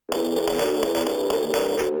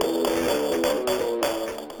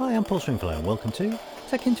I'm Paul Stringfellow and welcome to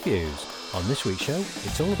Tech Interviews. On this week's show,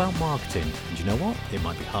 it's all about marketing, and you know what? It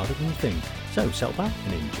might be harder than you think. So settle back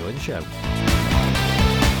and enjoy the show.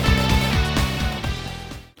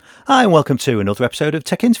 Hi and welcome to another episode of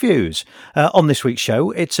Tech Interviews. On this week's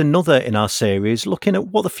show, it's another in our series looking at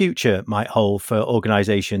what the future might hold for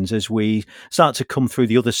organisations as we start to come through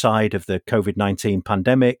the other side of the COVID-19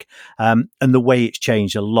 pandemic and the way it's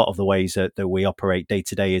changed a lot of the ways that we operate day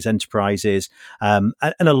to day as enterprises and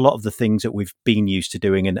a lot of the things that we've been used to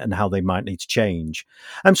doing and how they might need to change.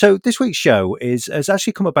 So this week's show has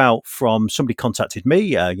actually come about from somebody contacted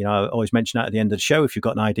me. I always mention that at the end of the show if you've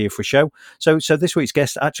got an idea for a show. So this week's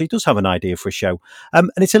guest actually does have an idea for a show.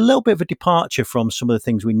 And it's a little bit of a departure from some of the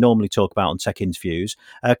things we normally talk about on Tech Interviews,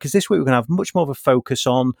 because this week we're going to have much more of a focus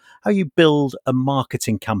on how you build a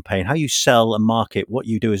marketing campaign, how you sell and market what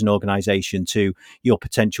you do as an organisation to your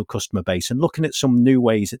potential customer base, and looking at some new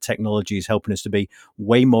ways that technology is helping us to be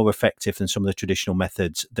way more effective than some of the traditional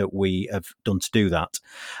methods that we have done to do that.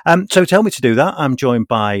 So to help me to do that, I'm joined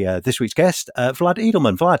by this week's guest, Vlad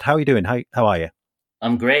Edelman. Vlad, how are you doing? How are you?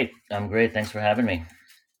 I'm great. Thanks for having me.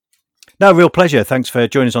 No, real pleasure. Thanks for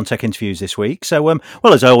joining us on Tech Interviews this week. So,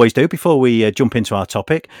 as I always do, before we jump into our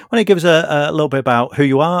topic, why don't you give us a little bit about who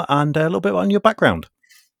you are and a little bit on your background?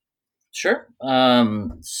 Sure.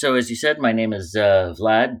 So as you said, my name is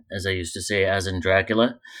Vlad, as I used to say, as in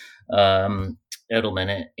Dracula,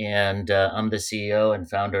 Edelman, and I'm the CEO and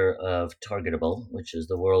founder of Targetable, which is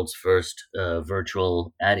the world's first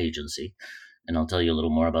virtual ad agency. And I'll tell you a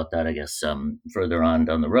little more about that, I guess, further on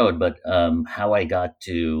down the road. But how I got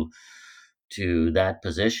to that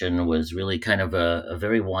position was really kind of a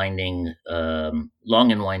very winding,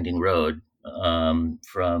 long and winding road,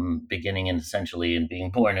 from beginning and essentially and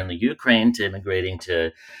being born in the Ukraine to immigrating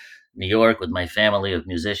to New York with my family of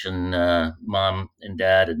musician mom and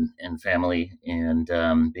dad and family, and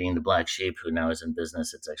being the black sheep who now is in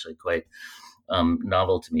business. It's actually quite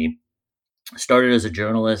novel to me. Started as a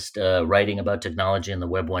journalist, writing about technology in the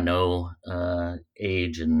Web 1.0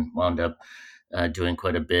 age, and wound up doing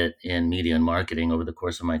quite a bit in media and marketing over the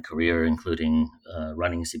course of my career, including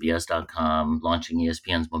running CBS.com, launching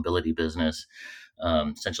ESPN's mobility business.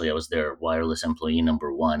 Essentially, I was their wireless employee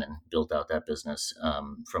number one and built out that business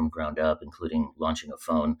from ground up, including launching a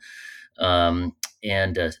phone.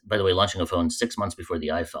 And by the way, launching a phone 6 months before the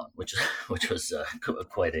iPhone, which was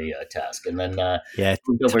quite a task. And then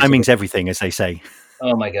timing's everything, as they say.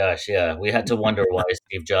 Oh my gosh, yeah. We had to wonder why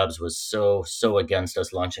Steve Jobs was so against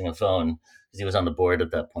us launching a phone, because he was on the board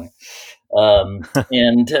at that point.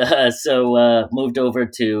 So moved over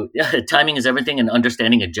to timing is everything, and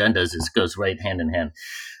understanding agendas goes right hand in hand.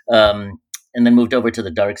 And then moved over to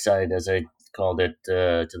the dark side, as I called it,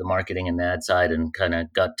 to the marketing and ad side, and kind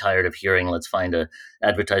of got tired of hearing, let's find a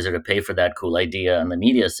advertiser to pay for that cool idea. On the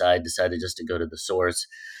media side, decided just to go to the source.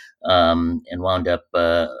 And wound up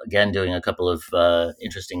again doing a couple of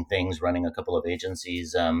interesting things, running a couple of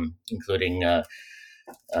agencies, including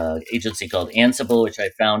agency called Ansible, which I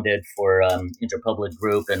founded for Interpublic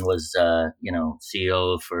Group, and was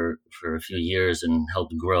CEO for a few years, and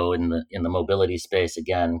helped grow in the mobility space.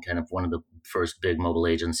 Again, kind of one of the first big mobile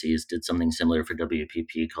agencies. Did something similar for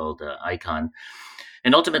WPP called Icon.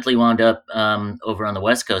 And ultimately wound up over on the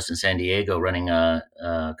West Coast in San Diego, running a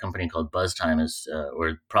company called BuzzTime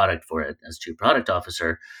or product for it as chief product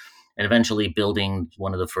officer, and eventually building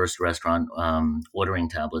one of the first restaurant ordering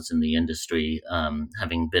tablets in the industry,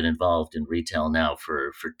 having been involved in retail now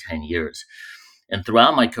for 10 years. And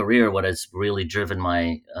throughout my career, what has really driven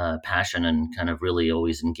my passion and kind of really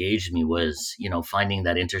always engaged me was, finding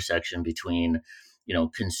that intersection between,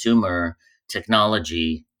 consumer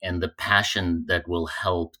technology and the passion that will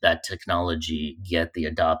help that technology get the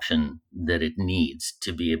adoption that it needs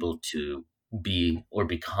to be able to be or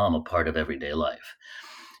become a part of everyday life.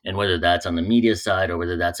 And whether that's on the media side, or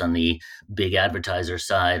whether that's on the big advertiser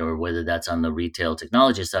side, or whether that's on the retail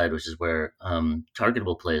technology side, which is where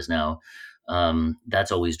Targetable plays now,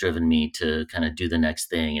 that's always driven me to kind of do the next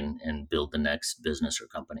thing and build the next business or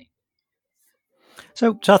company.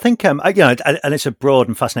 So I think, and it's a broad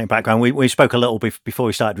and fascinating background. We spoke a little before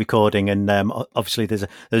we started recording, and obviously there's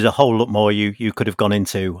a whole lot more you could have gone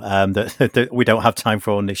into that we don't have time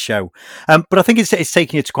for on this show. But I think it's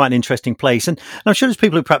taking you to quite an interesting place, and I'm sure there's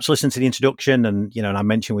people who perhaps listen to the introduction, and I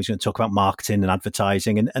mentioned we was going to talk about marketing and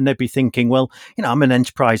advertising, and they'd be thinking, well, I'm an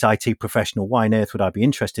enterprise IT professional. Why on earth would I be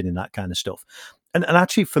interested in that kind of stuff? And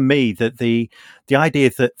actually, for me, that the idea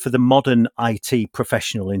that for the modern IT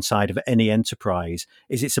professional inside of any enterprise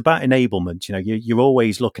is it's about enablement. You know, you're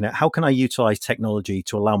always looking at how can I utilize technology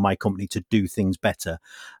to allow my company to do things better,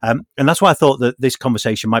 and that's why I thought that this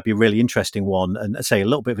conversation might be a really interesting one, and I say a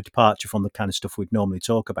little bit of a departure from the kind of stuff we'd normally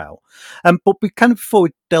talk about. But we kind of before we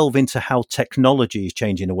delve into how technology is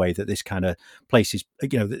changing the way that this kind of places,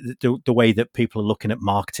 you know, the way that people are looking at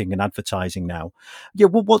marketing and advertising now. Yeah,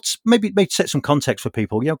 well, what's maybe set some context for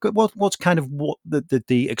people. You know, what's kind of what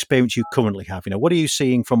the experience you currently have. You know, what are you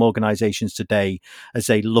seeing from organisations today as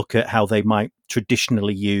they look at how they might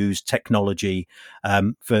traditionally use technology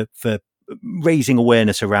for raising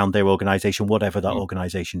awareness around their organisation, whatever that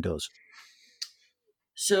organisation does?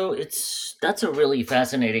 So that's a really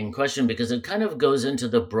fascinating question because it kind of goes into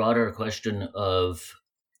the broader question of,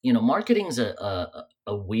 marketing's a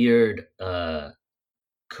weird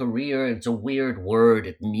career. It's a weird word.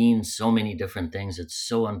 It means so many different things. It's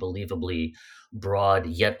so unbelievably broad,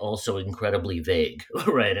 yet also incredibly vague,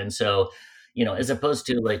 right? And so, as opposed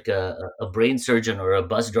to like a brain surgeon or a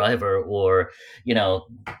bus driver or,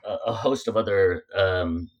 a host of other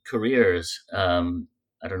careers.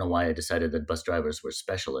 I don't know why I decided that bus drivers were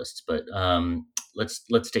specialists, but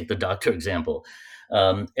let's take the doctor example.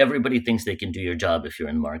 Everybody thinks they can do your job if you're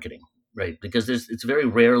in marketing, right? Because it's very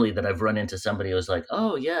rarely that I've run into somebody who's like,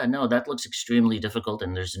 oh yeah, no, that looks extremely difficult,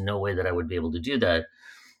 and there's no way that I would be able to do that,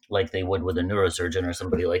 like they would with a neurosurgeon or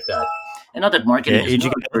somebody like that. And not that marketing Yeah, is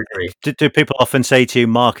neurosurgery. do people often say to you,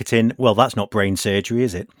 marketing? Well, that's not brain surgery,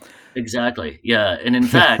 is it? Exactly. Yeah. And in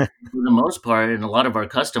fact, for the most part, and a lot of our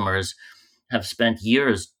customers have spent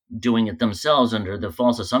years doing it themselves under the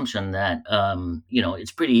false assumption that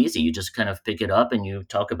it's pretty easy. You just kind of pick it up and you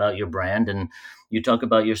talk about your brand and you talk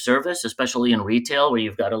about your service, especially in retail where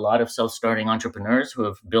you've got a lot of self-starting entrepreneurs who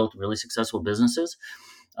have built really successful businesses.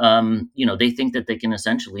 They think that they can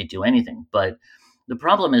essentially do anything. But the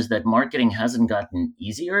problem is that marketing hasn't gotten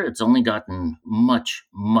easier. It's only gotten much,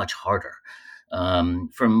 much harder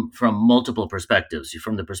from multiple perspectives,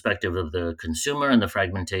 from the perspective of the consumer and the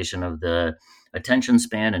fragmentation of the attention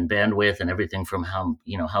span and bandwidth and everything from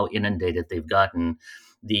how inundated they've gotten.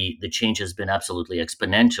 The change has been absolutely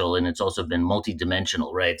exponential, and it's also been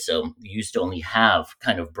multidimensional, right? So you used to only have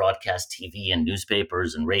kind of broadcast TV and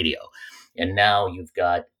newspapers and radio, and now you've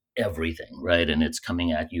got everything, right? And it's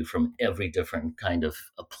coming at you from every different kind of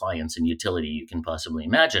appliance and utility you can possibly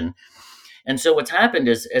imagine. And so what's happened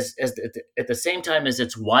is, as at the same time as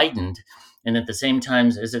it's widened, and at the same time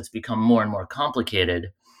as it's become more and more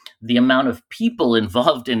complicated, the amount of people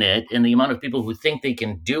involved in it, and the amount of people who think they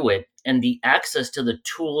can do it, and the access to the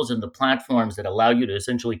tools and the platforms that allow you to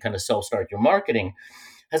essentially kind of self-start your marketing,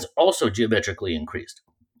 has also geometrically increased.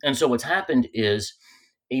 And so what's happened is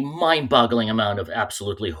a mind-boggling amount of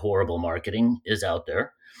absolutely horrible marketing is out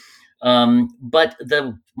there. But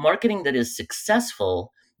the marketing that is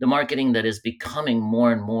successful, the marketing that is becoming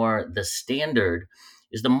more and more the standard,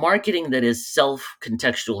 is the marketing that is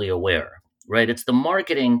self-contextually aware, right? It's the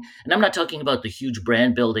marketing, and I'm not talking about the huge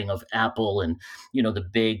brand building of Apple and the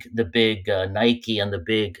big Nike and the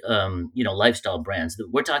big lifestyle brands.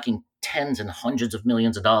 We're talking tens and hundreds of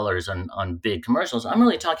millions of dollars on big commercials. I'm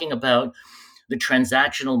really talking about the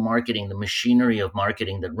transactional marketing, the machinery of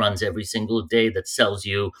marketing that runs every single day that sells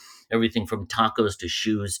you everything from tacos to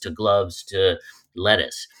shoes to gloves to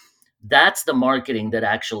lettuce. That's the marketing that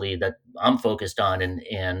I'm focused on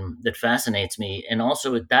and that fascinates me. And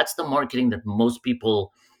also that's the marketing that most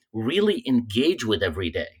people really engage with every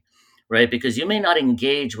day, right? Because you may not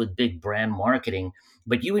engage with big brand marketing,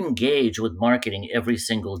 but you engage with marketing every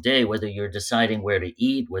single day, whether you're deciding where to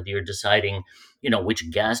eat, whether you're deciding, which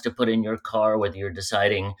gas to put in your car, whether you're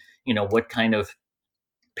deciding, what kind of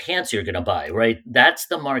pants you're going to buy, right? That's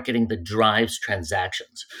the marketing that drives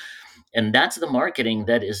transactions. And that's the marketing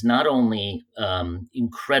that is not only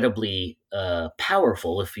incredibly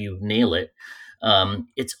powerful if you nail it,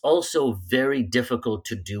 it's also very difficult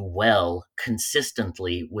to do well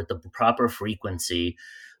consistently with the proper frequency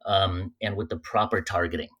and with the proper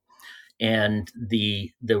targeting. And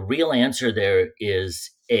the real answer there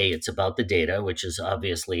is it's about the data, which is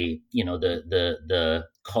obviously the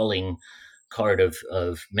calling card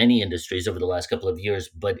of many industries over the last couple of years.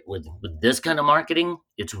 But with this kind of marketing,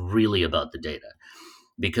 it's really about the data,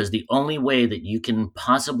 because the only way that you can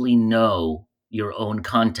possibly know your own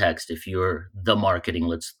context, if you're the marketing,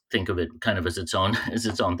 let's think of it kind of as its own as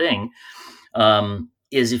its own thing,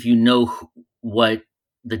 is if you know what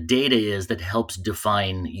the data is that helps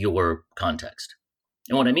define your context.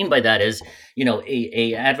 And what I mean by that is,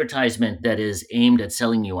 a advertisement that is aimed at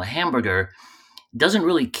selling you a hamburger doesn't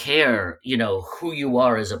really care, who you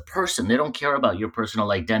are as a person. They don't care about your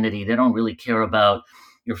personal identity. They don't really care about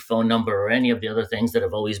your phone number or any of the other things that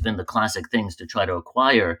have always been the classic things to try to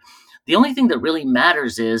acquire. The only thing that really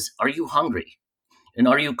matters is, are you hungry and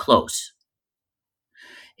are you close?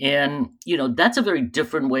 And that's a very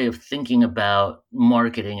different way of thinking about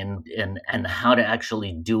marketing and how to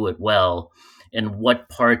actually do it well and what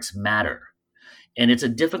parts matter. And it's a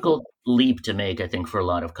difficult leap to make, I think, for a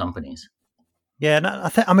lot of companies. Yeah, and I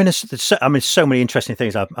think there's so many interesting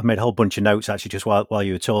things. I've made a whole bunch of notes actually just while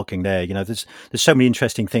you were talking there. There's so many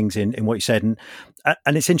interesting things in what you said,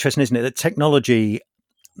 and it's interesting, isn't it, that technology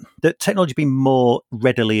being more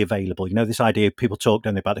readily available. This idea people talk,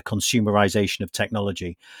 don't they, about the consumerization of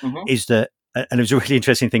technology, Hmm. is that, and it was a really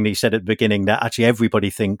interesting thing that you said at the beginning, that actually everybody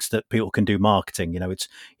thinks that people can do marketing. It's,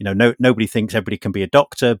 nobody thinks everybody can be a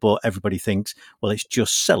doctor, but everybody thinks, well, it's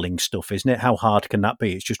just selling stuff, isn't it? How hard can that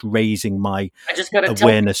be? It's just raising my I just got to tell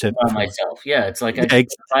awareness people of about myself. Yeah, it's like I yeah,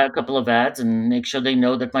 just buy a couple of ads and make sure they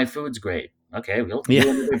know that my food's great. Okay, well, yeah. you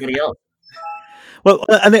and everybody else. Well,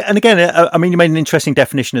 and again, I mean, you made an interesting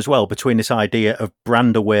definition as well between this idea of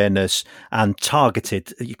brand awareness and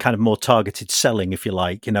targeted, kind of more targeted selling, if you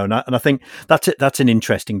like, and I think that's an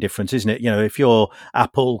interesting difference, isn't it? If you're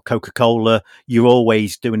Apple, Coca-Cola, you're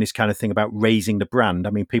always doing this kind of thing about raising the brand.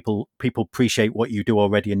 I mean, people appreciate what you do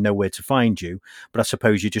already and know where to find you, but I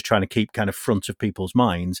suppose you're just trying to keep kind of front of people's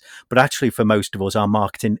minds. But actually, for most of us, our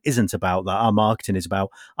marketing isn't about that. Our marketing is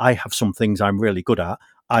about, I have some things I'm really good at.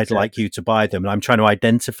 I'd like Exactly. you to buy them. And I'm trying to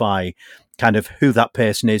identify kind of who that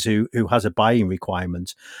person is who has a buying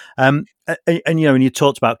requirement. And you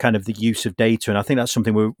talked about kind of the use of data. And I think that's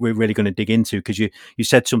something we're really going to dig into, because you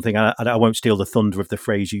said something, I won't steal the thunder of the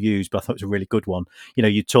phrase you used, but I thought it was a really good one.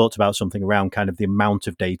 You talked about something around kind of the amount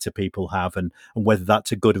of data people have and whether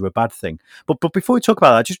that's a good or a bad thing. But before we talk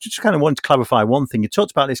about that, just kind of wanted to clarify one thing. You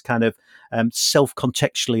talked about this kind of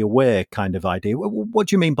self-contextually aware kind of idea. What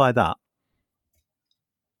do you mean by that?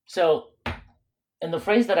 So, and the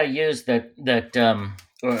phrase that I use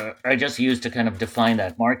or I just use to kind of define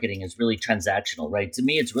that marketing is really transactional, right? To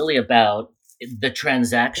me, it's really about the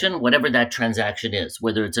transaction, whatever that transaction is,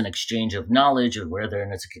 whether it's an exchange of knowledge or whether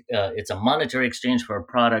it's a monetary exchange for a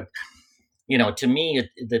product. To me,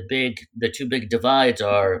 the two big divides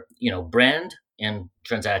are brand and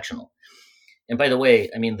transactional. And by the way,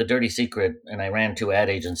 I mean, the dirty secret, and I ran two ad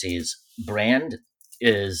agencies, brand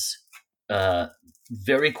is uh,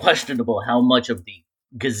 very questionable how much of the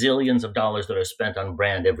gazillions of dollars that are spent on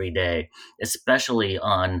brand every day, especially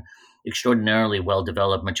on extraordinarily well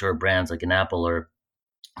developed, mature brands like an Apple or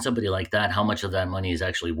somebody like that, how much of that money is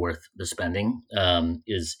actually worth the spending,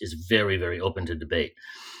 is very, very open to debate.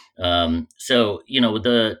 So,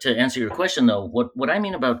 to answer your question though, what I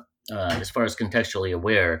mean about as far as contextually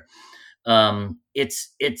aware,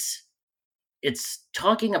 it's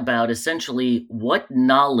talking about essentially what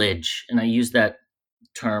knowledge, and I use that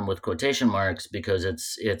term with quotation marks because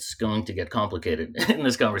it's going to get complicated in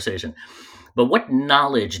this conversation. But what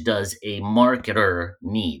knowledge does a marketer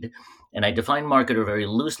need? And I define marketer very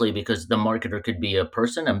loosely because the marketer could be a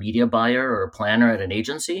person, a media buyer, or a planner at an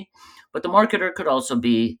agency, but the marketer could also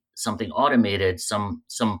be something automated, some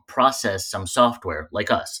process, some software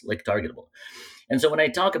like us, like Targetable. And so when I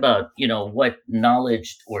talk about, what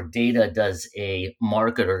knowledge or data does a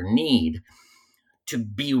marketer need to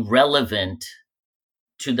be relevant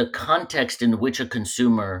to the context in which a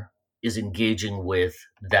consumer is engaging with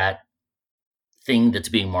that thing that's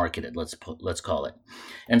being marketed, let's call it.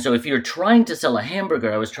 And so if you're trying to sell a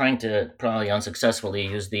hamburger, I was trying to probably unsuccessfully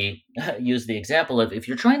use the use the example of, if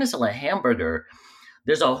you're trying to sell a hamburger,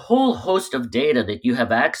 there's a whole host of data that you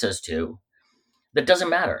have access to that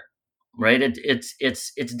doesn't matter, right?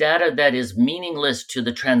 It's data that is meaningless to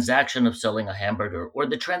the transaction of selling a hamburger or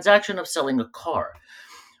the transaction of selling a car,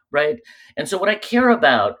 right? And so what I care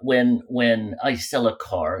about when I sell a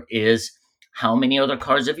car is, how many other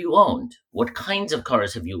cars have you owned? What kinds of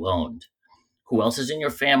cars have you owned? Who else is in your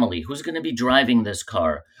family? Who's going to be driving this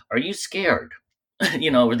car? Are you scared?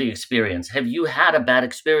 Over the experience. Have you had a bad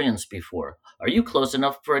experience before? Are you close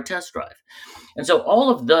enough for a test drive? And so all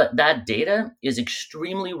of that data is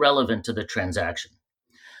extremely relevant to the transaction.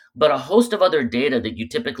 But a host of other data that you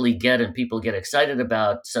typically get and people get excited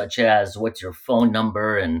about, such as what's your phone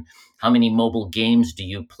number and how many mobile games do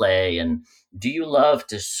you play and do you love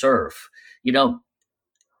to surf? You know,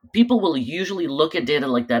 People will usually look at data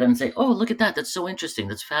like that and say, oh, look at that. That's so interesting.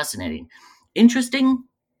 That's fascinating. Interesting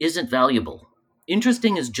isn't valuable.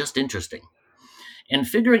 Interesting is just interesting. And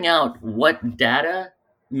figuring out what data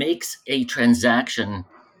makes a transaction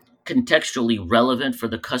contextually relevant for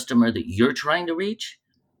the customer that you're trying to reach,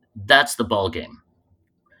 that's the ball game,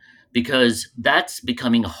 because that's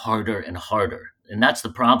becoming harder and harder. And that's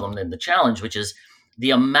the problem and the challenge, which is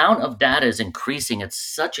the amount of data is increasing at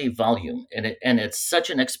such a volume, and it's such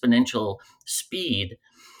an exponential speed,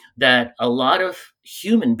 that a lot of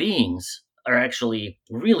human beings are actually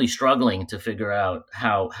really struggling to figure out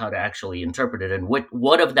how to actually interpret it, and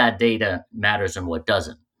what of that data matters and what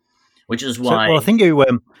doesn't, which is So, why. well, I think you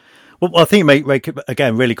Well, I think you make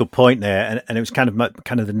again really good point there, and it was kind of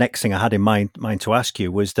the next thing I had in mind to ask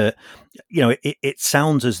you was that it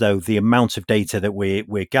sounds as though the amount of data that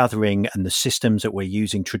we're gathering and the systems that we're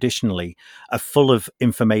using traditionally are full of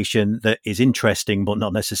information that is interesting but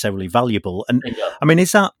not necessarily valuable. And I mean,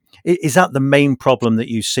 is that the main problem that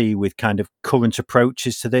you see with kind of current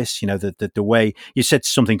approaches to this? The way you said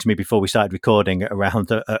something to me before we started recording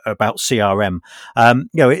around about CRM.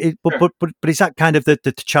 But is that kind of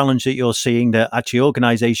the challenge that you're seeing, that actually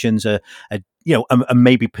organizations and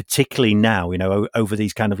maybe particularly now, over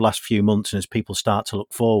these kind of last few months and as people start to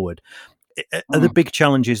look forward, are the big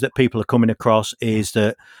challenges that people are coming across is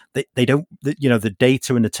that they don't, the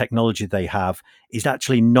data and the technology they have is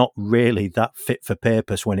actually not really that fit for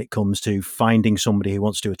purpose when it comes to finding somebody who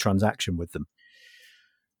wants to do a transaction with them?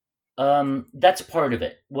 That's part of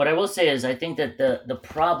it. What I will say is, I think that the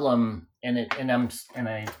problem, and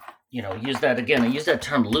I, use that again. I use that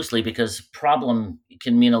term loosely because problem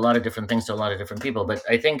can mean a lot of different things to a lot of different people. But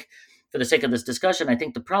I think, for the sake of this discussion, I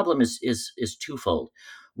think the problem is twofold.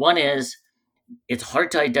 One is, it's hard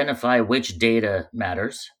to identify which data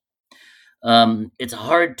matters. It's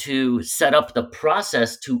hard to set up the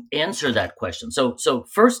process to answer that question. So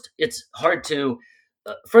first, it's hard to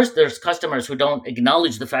first, there's customers who don't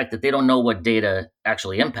acknowledge the fact that they don't know what data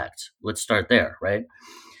actually impacts. Let's start there, right?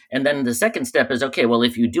 And then the second step is, okay, well,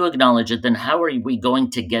 if you do acknowledge it, then how are we going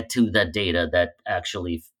to get to that data that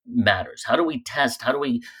actually matters? How do we test? How do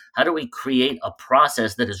we create a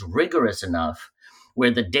process that is rigorous enough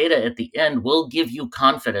where the data at the end will give you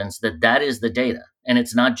confidence that that is the data, and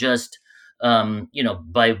it's not just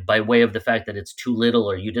by way of the fact that it's too little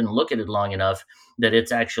or you didn't look at it long enough, that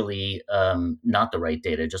it's actually not the right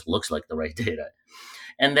data. It just looks like the right data.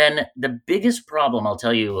 And then the biggest problem, I'll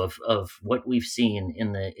tell you, of what we've seen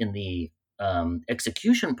in the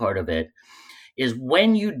execution part of it, is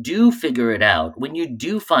when you do figure it out, when you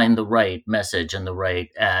do find the right message and the right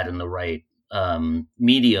ad and the right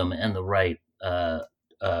medium and the right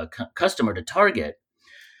customer to target,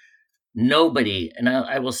 nobody, and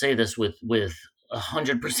I will say this with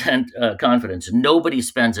 100% confidence, nobody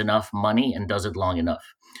spends enough money and does it long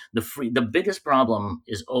enough. The biggest problem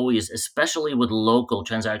is always, especially with local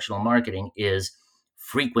transactional marketing, is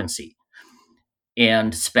frequency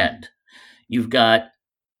and spend. You've got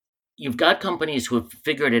companies who have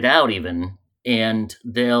figured it out, even, and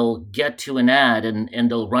they'll get to an ad,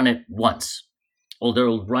 and they'll run it once, or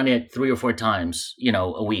they'll run it 3 or 4 times,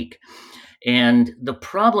 a week. And the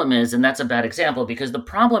problem is, and that's a bad example, because the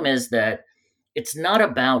problem is that it's not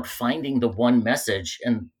about finding the one message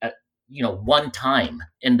and one time,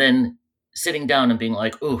 and then sitting down and being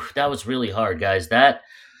like, "Ooh, that was really hard, guys. That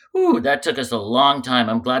took us a long time.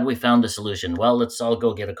 I'm glad we found the solution. Well, let's all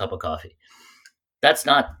go get a cup of coffee." That's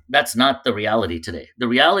not the reality today. The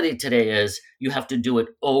reality today is you have to do it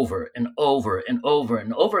over and over and over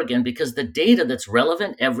and over again, because the data that's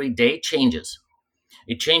relevant every day changes.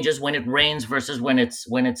 It changes when it rains versus when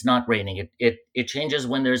it's not raining. It changes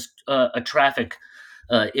when there's a traffic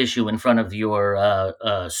issue in front of your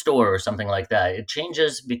store or something like that. It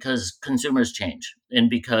changes because consumers change, and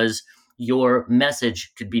because your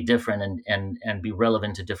message could be different, and be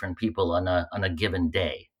relevant to different people on a given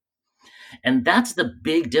day. And that's the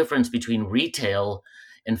big difference between retail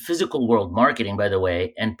and physical world marketing, by the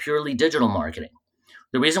way, and purely digital marketing.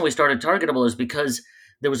 The reason we started Targetable is because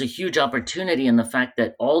there was a huge opportunity in the fact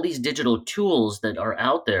that all these digital tools that are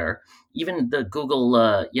out there, even the Google,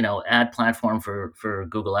 ad platform for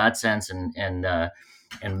Google AdSense,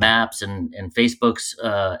 and Maps, and Facebook's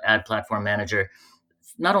ad platform manager,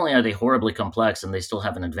 not only are they horribly complex and they still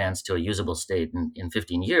haven't advanced to a usable state in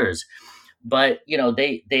 15 years, but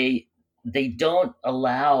they don't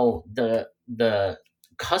allow the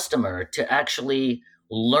customer to actually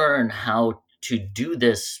learn how to do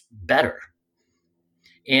this better.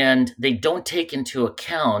 And they don't take into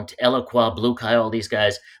account Eloqua, BlueKai, all these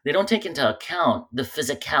guys. They don't take into account the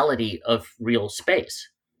physicality of real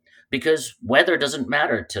space, because weather doesn't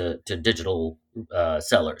matter to digital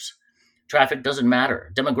sellers. Traffic doesn't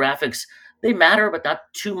matter. Demographics, they matter, but not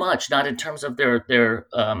too much. Not in terms of their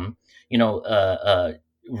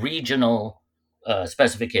regional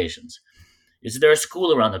specifications. Is there a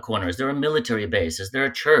school around the corner? Is there a military base? Is there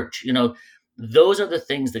a church? Those are the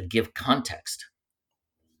things that give context.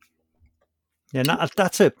 Yeah,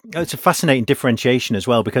 it's a fascinating differentiation as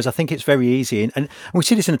well, because I think it's very easy, and we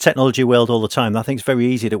see this in the technology world all the time. I think it's very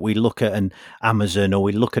easy that we look at an Amazon or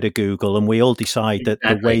we look at a Google, and we all decide that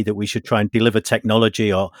the Exactly. way that we should try and deliver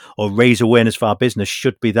technology or raise awareness for our business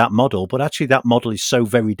should be that model. But actually, that model is so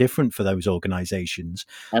very different for those organisations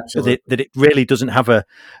Absolutely. that it really doesn't have a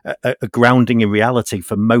grounding in reality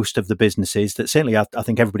for most of the businesses. That certainly, I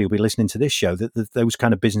think everybody will be listening to this show. That those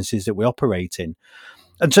kind of businesses that we operate in.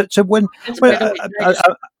 And so By the way, can I just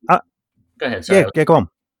uh, go ahead? Sorry, yeah, yeah, go on.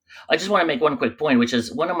 I just want to make one quick point, which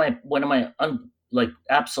is one of my like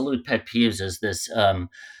absolute pet peeves is this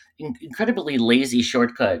incredibly lazy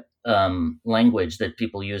shortcut language that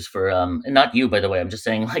people use for and not you, by the way. I'm just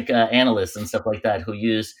saying like analysts and stuff like that who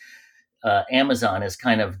use Amazon as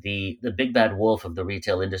kind of the big bad wolf of the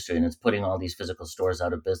retail industry, and it's putting all these physical stores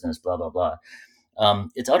out of business. Blah blah blah.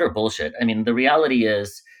 It's utter bullshit. I mean, the reality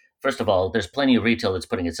is, first of all, there's plenty of retail that's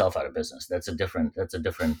putting itself out of business. That's a different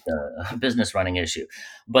business running issue.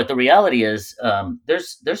 But the reality is,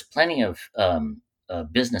 there's plenty of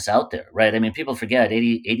business out there, right? I mean, people forget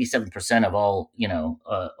 87% of all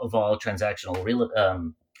of all transactional real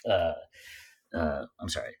I'm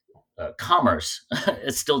sorry, commerce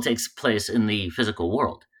it still takes place in the physical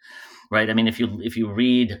world, right? I mean, if you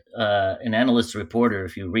read an analyst report, or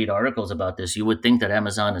if you read articles about this, you would think that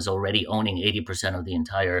Amazon is already owning 80% of the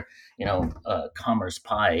entire, commerce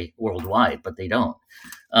pie worldwide, but they don't.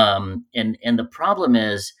 And the problem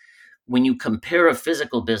is, when you compare a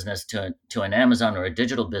physical business to an Amazon or a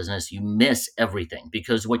digital business, you miss everything,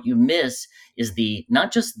 because what you miss is the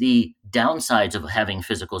not just the downsides of having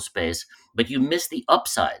physical space, but you miss the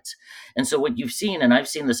upsides. And so what you've seen, and I've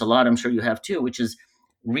seen this a lot, I'm sure you have too, which is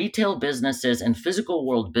retail businesses and physical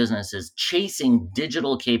world businesses chasing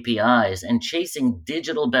digital KPIs and chasing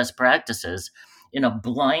digital best practices in a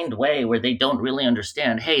blind way, where they don't really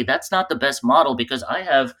understand, hey, that's not the best model, because I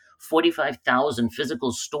have 45,000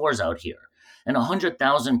 physical stores out here and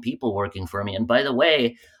 100,000 people working for me. And by the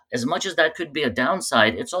way, as much as that could be a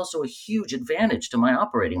downside, it's also a huge advantage to my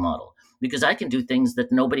operating model, because I can do things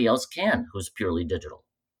that nobody else can who's purely digital.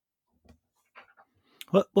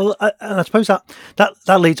 And I suppose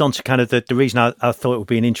that leads on to kind of the reason I thought it would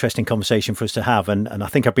be an interesting conversation for us to have, and I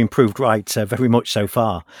think I've been proved right very much so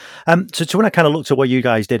far. So when I kind of looked at what you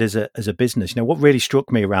guys did as a business, what really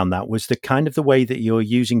struck me around that was the kind of the way that you're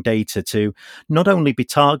using data to not only be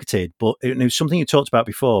targeted, but it was something you talked about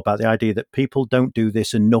before, about the idea that people don't do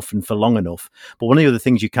this enough and for long enough. But one of the other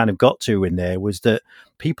things you kind of got to in there was that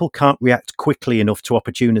people can't react quickly enough to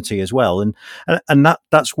opportunity as well, and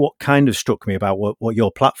that's what kind of struck me about what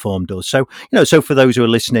your platform does. So so for those who are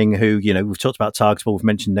listening, who we've talked about Targetable, we've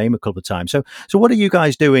mentioned name a couple of times. So what are you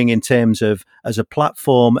guys doing in terms of as a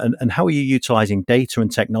platform, and how are you utilizing data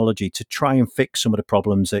and technology to try and fix some of the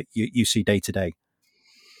problems that you see day to day?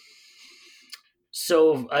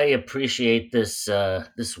 So I appreciate this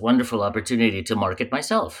wonderful opportunity to market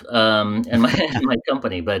myself and my and my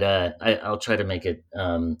company, but I'll try to make it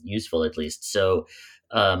useful at least. So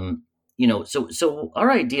so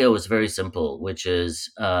our idea was very simple, which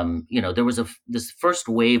is there was this first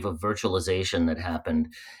wave of virtualization that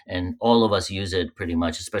happened, and all of us use it pretty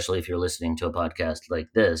much, especially if you're listening to a podcast like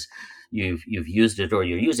this. You've used it or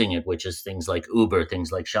you're using it, which is things like Uber,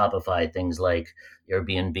 things like Shopify, things like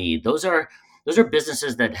Airbnb. Those are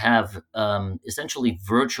businesses that have essentially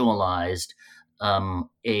virtualized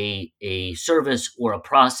a service or a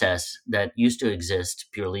process that used to exist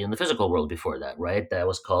purely in the physical world before that, right? That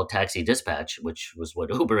was called taxi dispatch, which was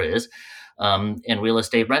what Uber is, and real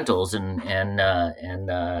estate rentals, and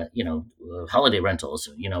holiday rentals,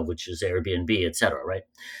 which is Airbnb, et cetera, right?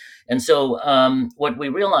 And so what we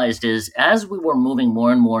realized is, as we were moving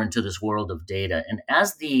more and more into this world of data, and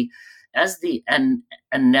as the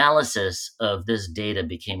analysis of this data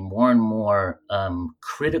became more and more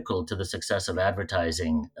critical to the success of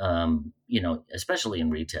advertising, especially in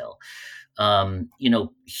retail,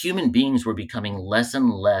 human beings were becoming less and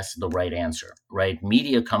less the right answer, right?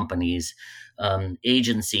 Media companies,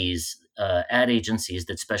 agencies, ad agencies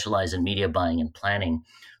that specialize in media buying and planning.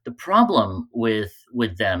 The problem with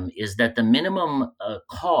them is that the minimum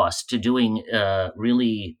cost to doing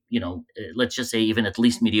really, let's just say even at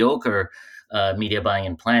least mediocre media buying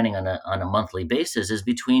and planning on a monthly basis is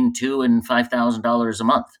between $2,000 and $5,000 a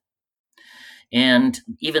month. And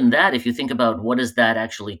even that, if you think about what does that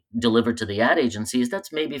actually deliver to the ad agencies,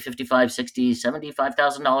 that's maybe $55,000, $60,000,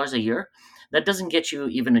 $75,000 a year. That doesn't get you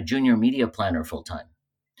even a junior media planner full time.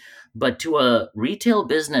 But to a retail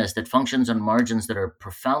business that functions on margins that are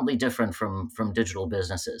profoundly different from digital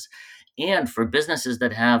businesses, and for businesses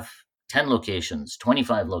that have 10 locations,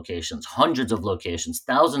 25 locations, hundreds of locations,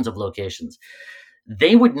 thousands of locations,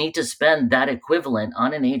 they would need to spend that equivalent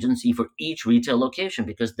on an agency for each retail location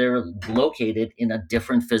because they're located in a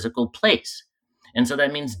different physical place. And so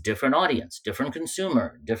that means different audience, different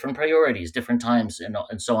consumer, different priorities, different times,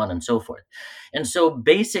 and so on and so forth. And so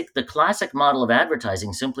the classic model of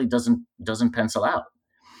advertising simply doesn't pencil out.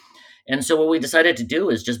 And so what we decided to do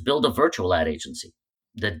is just build a virtual ad agency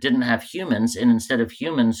that didn't have humans, and instead of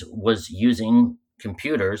humans was using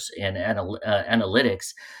computers and analytics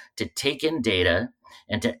to take in data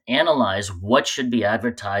and to analyze what should be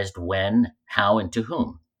advertised when, how, and to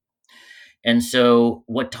whom. And so,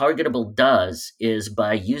 what Targetable does is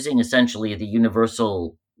by using essentially the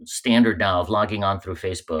universal standard now of logging on through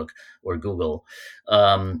Facebook or Google,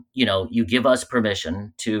 you give us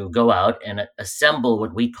permission to go out and assemble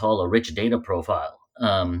what we call a rich data profile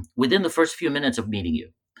within the first few minutes of meeting you.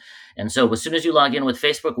 And so, as soon as you log in with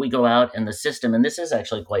Facebook, we go out and the system, and this is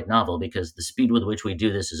actually quite novel because the speed with which we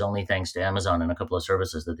do this is only thanks to Amazon and a couple of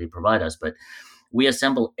services that they provide us. But we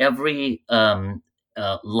assemble every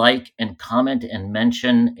like and comment and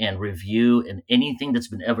mention and review and anything that's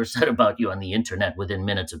been ever said about you on the internet within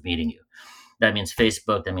minutes of meeting you. That means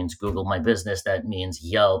Facebook, that means Google My Business, that means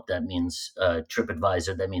Yelp, that means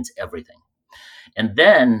TripAdvisor, that means everything. And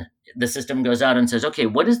then the system goes out and says, okay,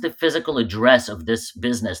 what is the physical address of this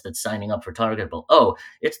business that's signing up for Targetable? Oh,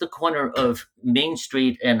 it's the corner of Main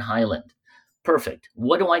Street and Highland. Perfect.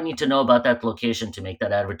 What do I need to know about that location to make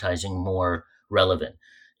that advertising more relevant?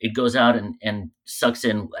 It goes out and sucks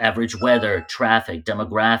in average weather, traffic,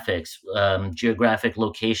 demographics, geographic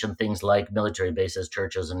location, things like military bases,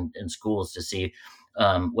 churches, and schools to see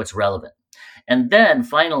what's relevant. And then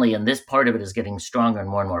finally, and this part of it is getting stronger and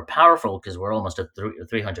more powerful because we're almost at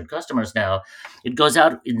 300 customers now, it goes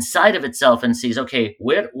out inside of itself and sees, okay,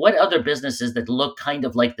 what other businesses that look kind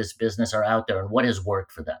of like this business are out there and what has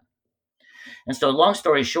worked for them. And so, long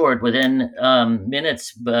story short, within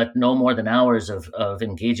minutes, but no more than hours of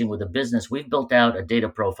engaging with a business, we've built out a data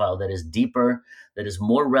profile that is deeper, that is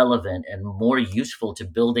more relevant and more useful to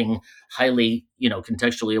building highly,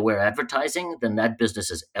 contextually aware advertising than that business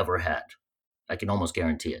has ever had. I can almost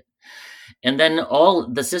guarantee it. And then all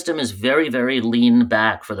the system is very, very lean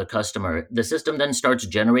back for the customer. The system then starts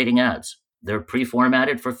generating ads. They're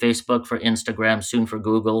pre-formatted for Facebook, for Instagram, soon for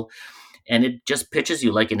Google. And it just pitches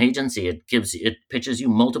you like an agency. It pitches you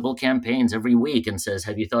multiple campaigns every week and says,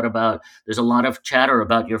 have you thought about, there's a lot of chatter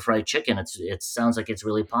about your fried chicken. It sounds like it's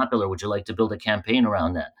really popular. Would you like to build a campaign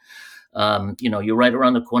around that? You're right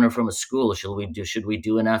around the corner from a school. Should we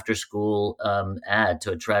do an after school ad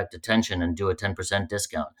to attract attention and do a 10%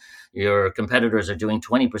 discount? Your competitors are doing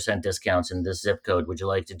 20% discounts in this zip code. Would you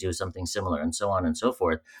like to do something similar? And so on and so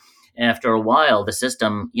forth. And after a while, the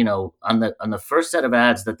system, on the first set of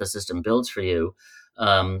ads that the system builds for you,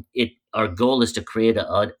 our goal is to create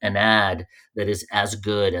an ad that is as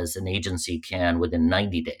good as an agency can within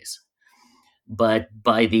 90 days. But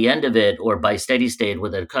by the end of it, or by steady state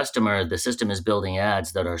with a customer, the system is building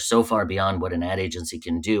ads that are so far beyond what an ad agency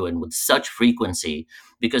can do and with such frequency,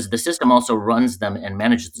 because the system also runs them and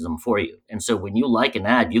manages them for you. And so when you like an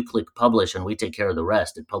ad, you click publish and we take care of the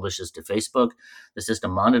rest. It publishes to Facebook. The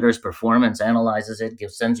system monitors performance, analyzes it,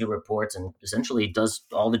 sends you reports, and essentially does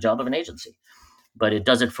all the job of an agency. But it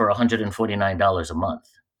does it for $149 a month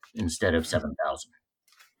instead of $7,000.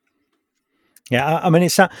 Yeah, I mean,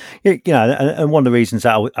 and one of the reasons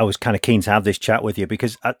that I was kind of keen to have this chat with you,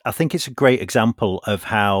 because I think it's a great example of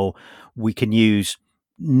how we can use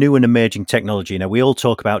new and emerging technology. We all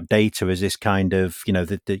talk about data as this kind of,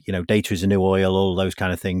 data is a new oil, all those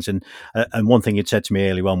kind of things. And one thing you'd said to me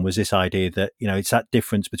earlier on was this idea that, it's that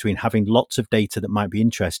difference between having lots of data that might be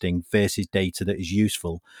interesting versus data that is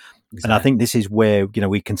useful. Exactly. And I think this is where,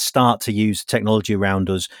 we can start to use technology around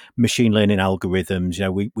us, machine learning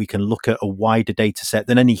algorithms. We can look at a wider data set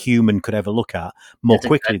than any human could ever look at more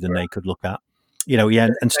quickly than they could look at.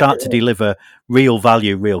 And start to deliver real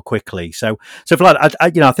value real quickly. So Vlad, I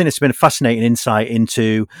think it's been a fascinating insight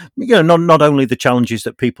into, not only the challenges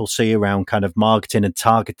that people see around kind of marketing and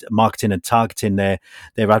targeting their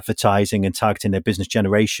advertising and targeting their business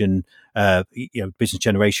generation, business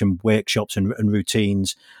generation workshops and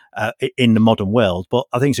routines in the modern world. But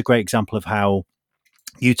I think it's a great example of how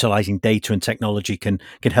utilizing data and technology can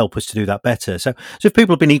help us to do that better. So if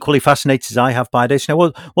people have been equally fascinated as I have by this,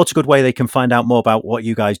 what's a good way they can find out more about what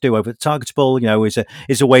you guys do over at Targetable?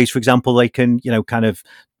 Is there ways, for example, they can kind of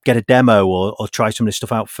get a demo or try some of this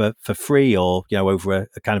stuff out for free, or over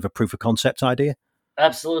a kind of a proof of concept idea?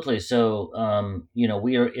 Absolutely. So,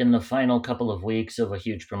 we are in the final couple of weeks of a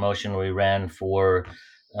huge promotion we ran to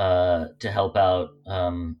help out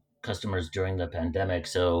customers during the pandemic.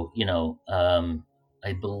 So,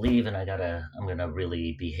 I believe, and I'm going to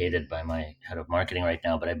really be hated by my head of marketing right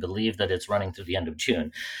now, but I believe that it's running through the end of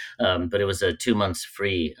June. But it was a 2 months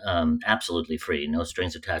free, absolutely free, no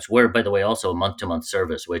strings attached. We're, by the way, also a month-to-month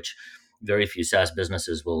service, which very few SaaS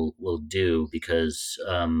businesses will do, because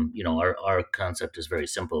our concept is very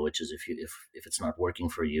simple, which is if it's not working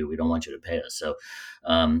for you, we don't want you to pay us. So,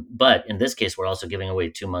 but in this case, we're also giving away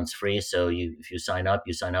 2 months free. So if you sign up,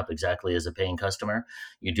 exactly as a paying customer.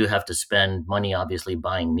 You do have to spend money, obviously,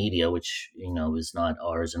 buying media, which is not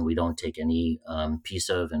ours, and we don't take any piece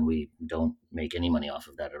of, and we don't make any money off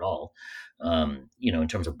of that at all. In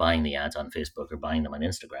terms of buying the ads on Facebook or buying them on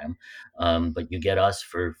Instagram. But you get us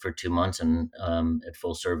for 2 months and at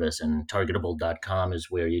full service. And targetable.com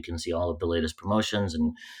is where you can see all of the latest promotions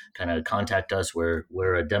and kind of contact us. We're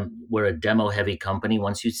a demo heavy company.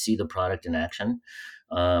 Once you see the product in action,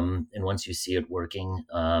 and once you see it working,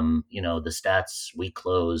 the stats, we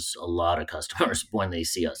close a lot of customers when they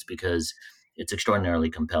see us, because it's extraordinarily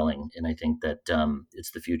compelling. And I think that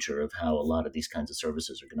it's the future of how a lot of these kinds of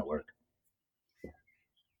services are going to work.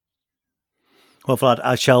 Well, Vlad,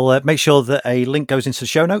 I shall make sure that a link goes into the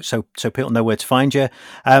show notes so people know where to find you.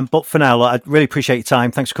 But for now, I really appreciate your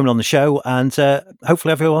time. Thanks for coming on the show, and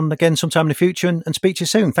hopefully everyone again sometime in the future, and speak to you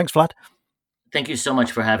soon. Thanks, Vlad. Thank you so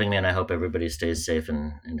much for having me, and I hope everybody stays safe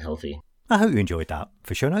and healthy. I hope you enjoyed that.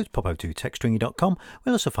 For show notes, pop over to techstringy.com.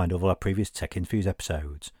 We'll also find all our previous Tech Interviews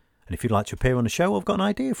episodes. And if you'd like to appear on the show or have got an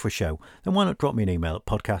idea for a show, then why not drop me an email at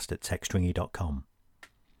podcast@techstringy.com.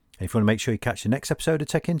 And if you want to make sure you catch the next episode of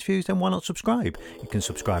Tech Interviews, then why not subscribe? You can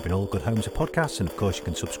subscribe in all good homes of podcasts, and of course you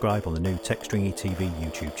can subscribe on the new TechStringy TV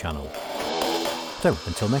YouTube channel. So,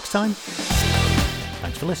 until next time,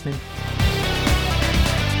 thanks for listening.